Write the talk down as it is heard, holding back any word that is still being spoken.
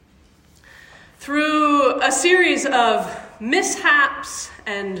Through a series of mishaps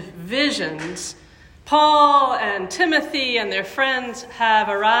and visions, Paul and Timothy and their friends have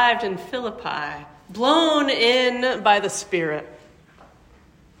arrived in Philippi, blown in by the Spirit.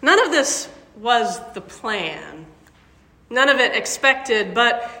 None of this was the plan. None of it expected,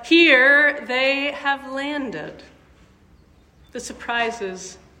 but here they have landed. The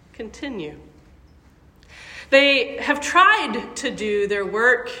surprises continue. They have tried to do their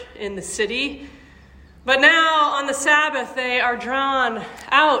work in the city, but now on the Sabbath they are drawn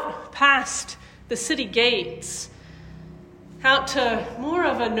out past the city gates, out to more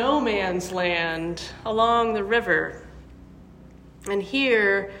of a no man's land along the river. And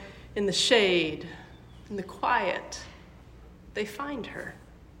here in the shade, in the quiet, they find her.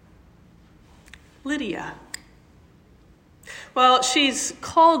 Lydia. Well, she's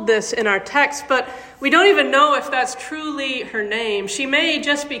called this in our text, but we don't even know if that's truly her name. She may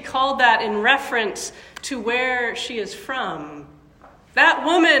just be called that in reference to where she is from. That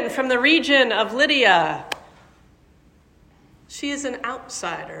woman from the region of Lydia. She is an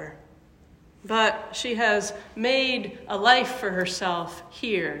outsider, but she has made a life for herself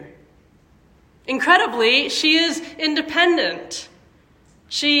here. Incredibly, she is independent.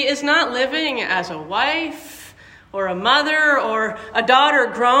 She is not living as a wife or a mother or a daughter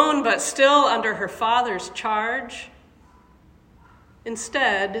grown but still under her father's charge.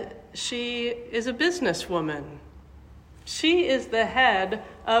 Instead, she is a businesswoman. She is the head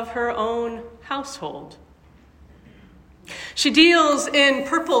of her own household. She deals in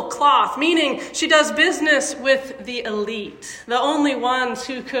purple cloth, meaning she does business with the elite, the only ones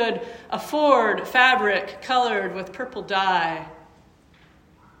who could afford fabric colored with purple dye.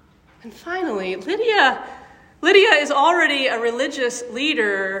 And finally, Lydia is already a religious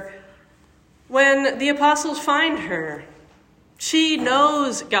leader when the apostles find her. She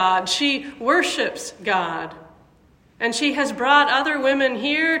knows God. She worships God. And she has brought other women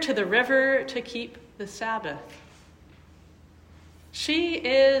here to the river to keep the Sabbath. She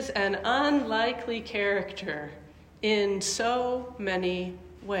is an unlikely character in so many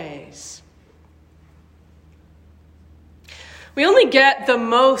ways. We only get the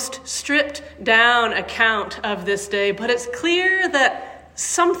most stripped down account of this day, but it's clear that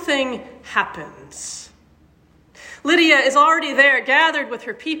something happens. Lydia is already there, gathered with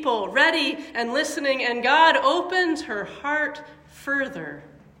her people, ready and listening, and God opens her heart further.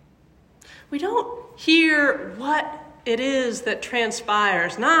 We don't hear what it is that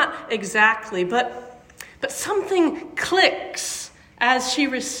transpires, not exactly, but something clicks as she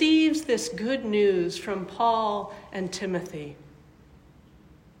receives this good news from Paul and Timothy.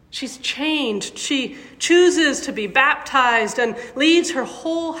 She's changed. She chooses to be baptized and leads her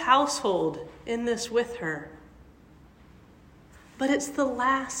whole household in this with her. But it's the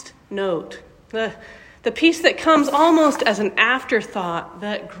last note, the piece that comes almost as an afterthought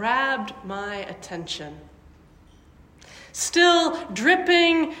that grabbed my attention. Still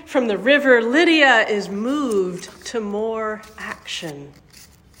dripping from the river, Lydia is moved to more action.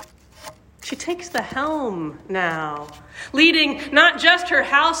 She takes the helm now, leading not just her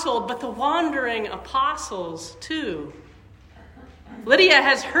household, but the wandering apostles too. Lydia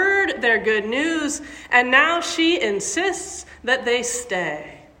has heard their good news, and now she insists that they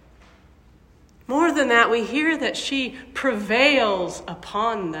stay. More than that, we hear that she prevails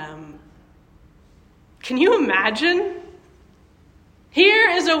upon them. Can you imagine?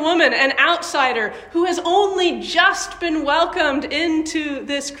 Here is a woman, an outsider, who has only just been welcomed into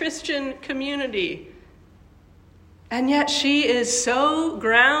this Christian community. And yet she is so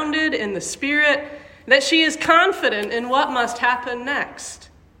grounded in the Spirit that she is confident in what must happen next.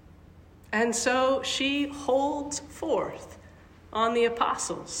 And so she holds forth on the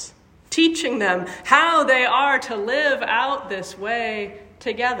apostles, teaching them how they are to live out this way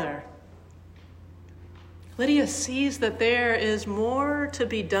together. Lydia sees that there is more to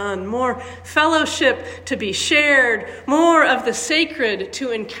be done, more fellowship to be shared, more of the sacred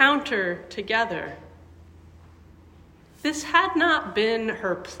to encounter together. This had not been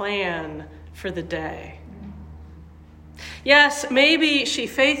her plan for the day. Yes, maybe she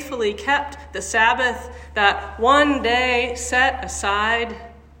faithfully kept the Sabbath, that one day set aside.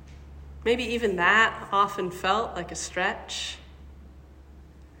 Maybe even that often felt like a stretch.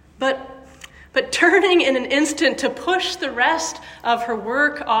 But turning in an instant to push the rest of her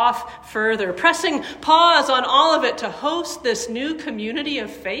work off further, pressing pause on all of it to host this new community of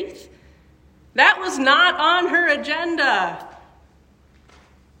faith, that was not on her agenda.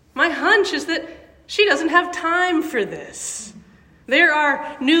 My hunch is that she doesn't have time for this. There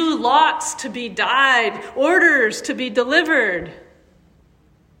are new lots to be dyed, orders to be delivered.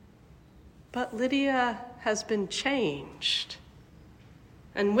 But Lydia has been changed.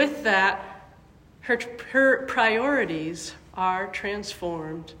 And with that, her priorities are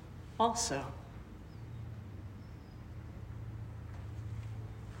transformed also.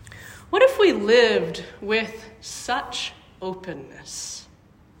 What if we lived with such openness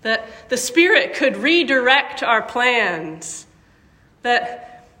that the Spirit could redirect our plans,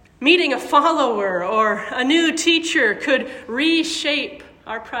 that meeting a follower or a new teacher could reshape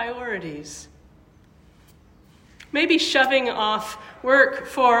our priorities? Maybe shoving off work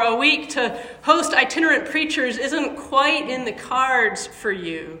for a week to host itinerant preachers isn't quite in the cards for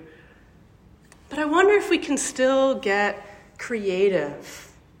you. But I wonder if we can still get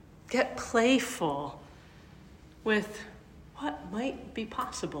creative, get playful with what might be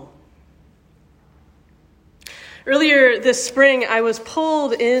possible. Earlier this spring, I was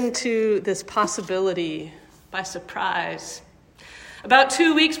pulled into this possibility by surprise. About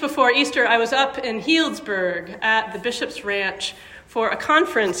 2 weeks before Easter, I was up in Healdsburg at the Bishop's Ranch for a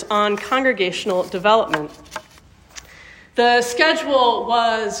conference on congregational development. The schedule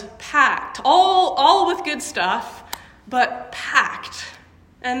was packed, all with good stuff, but packed.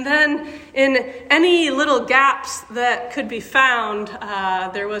 And then in any little gaps that could be found,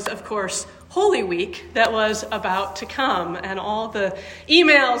 there was, of course, Holy Week that was about to come, and all the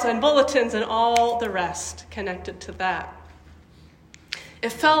emails and bulletins and all the rest connected to that.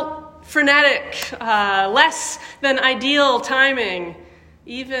 It felt frenetic, less than ideal timing,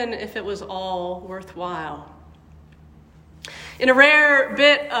 even if it was all worthwhile. In a rare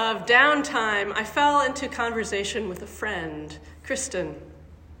bit of downtime, I fell into conversation with a friend, Kristen.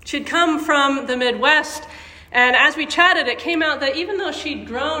 She'd come from the Midwest, and as we chatted, it came out that even though she'd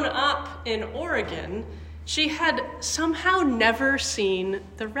grown up in Oregon, she had somehow never seen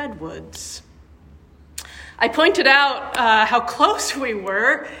the redwoods. I pointed out how close we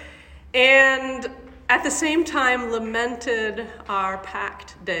were, and at the same time lamented our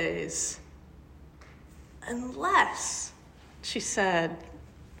packed days. Unless, she said,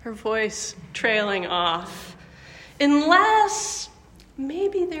 her voice trailing off, unless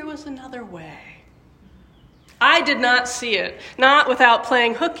maybe there was another way. I did not see it, not without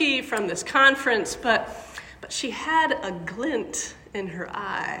playing hooky from this conference, but she had a glint in her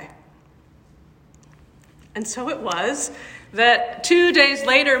eye. And so it was that 2 days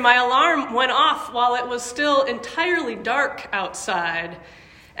later, my alarm went off while it was still entirely dark outside.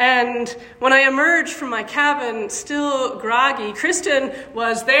 And when I emerged from my cabin, still groggy, Kristen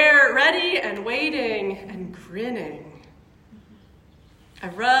was there, ready and waiting and grinning. I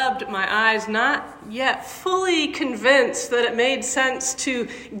rubbed my eyes, not yet fully convinced that it made sense to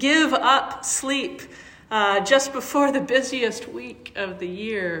give up sleep just before the busiest week of the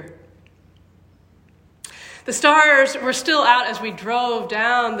year. The stars were still out as we drove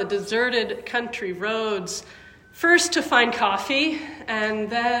down the deserted country roads, first to find coffee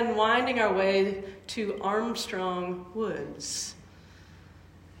and then winding our way to Armstrong Woods.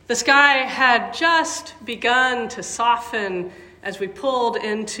 The sky had just begun to soften as we pulled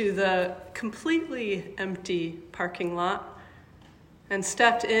into the completely empty parking lot and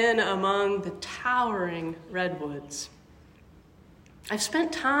stepped in among the towering redwoods. I've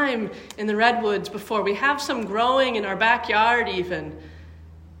spent time in the redwoods before. We have some growing in our backyard even,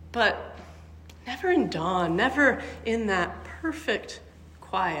 but never in dawn, never in that perfect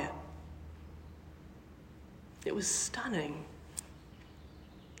quiet. It was stunning.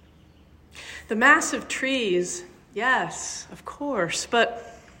 The massive trees, yes, of course, but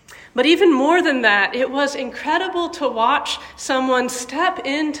even more than that, it was incredible to watch someone step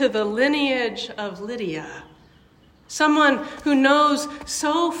into the lineage of Lydia. Someone who knows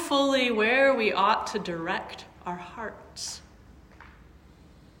so fully where we ought to direct our hearts.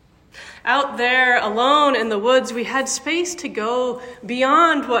 Out there, alone in the woods, we had space to go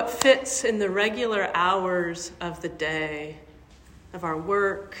beyond what fits in the regular hours of the day, of our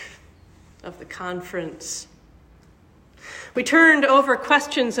work, of the conference. We turned over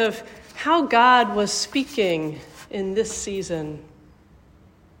questions of how God was speaking in this season.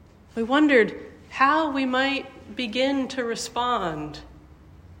 We wondered how we might begin to respond.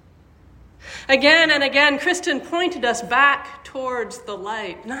 Again and again, Kristen pointed us back towards the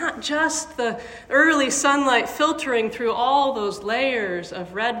light, not just the early sunlight filtering through all those layers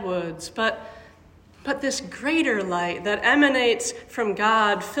of redwoods, but this greater light that emanates from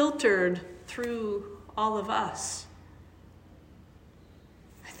God, filtered through all of us.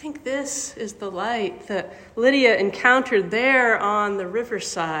 I think this is the light that Lydia encountered there on the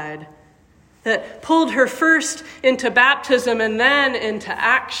riverside, that pulled her first into baptism and then into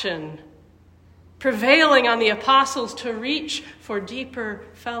action, prevailing on the apostles to reach for deeper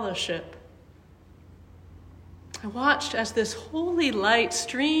fellowship, I watched as this holy light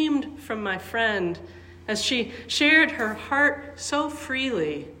streamed from my friend as she shared her heart so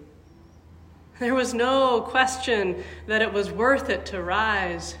freely. There was no question that it was worth it to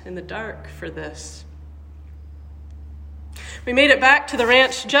rise in the dark for this. We made it back to the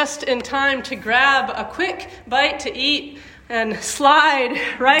ranch just in time to grab a quick bite to eat and slide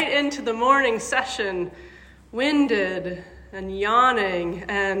right into the morning session, winded and yawning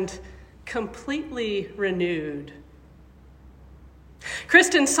and completely renewed.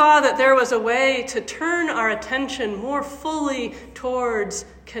 Kristen saw that there was a way to turn our attention more fully towards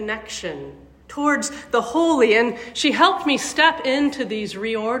connection, towards the holy, and she helped me step into these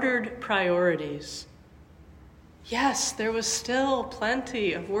reordered priorities. Yes, there was still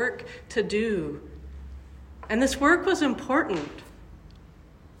plenty of work to do, and this work was important.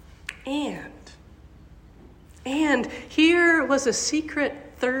 And here was a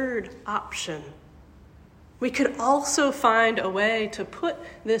secret third option. We could also find a way to put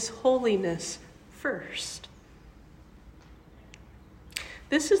this holiness first.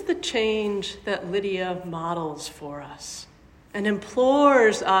 This is the change that Lydia models for us and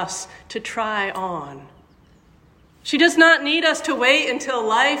implores us to try on. She does not need us to wait until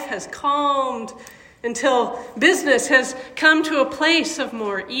life has calmed, until business has come to a place of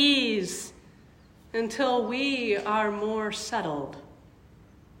more ease, until we are more settled.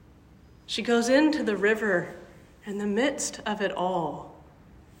 She goes into the river in the midst of it all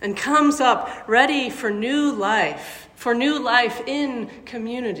and comes up ready for new life in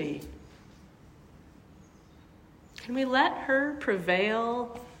community. Can we let her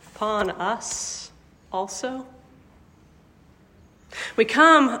prevail upon us also? We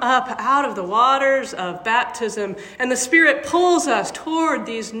come up out of the waters of baptism, and the Spirit pulls us toward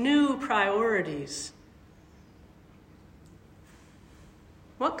these new priorities.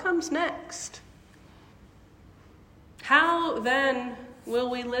 What comes next? How then will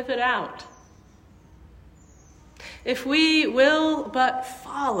we live it out? If we will but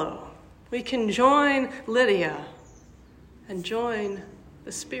follow, we can join Lydia and join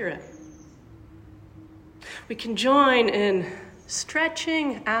the Spirit. We can join in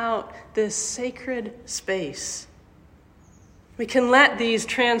stretching out this sacred space. We can let these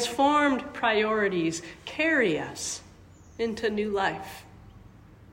transformed priorities carry us into new life.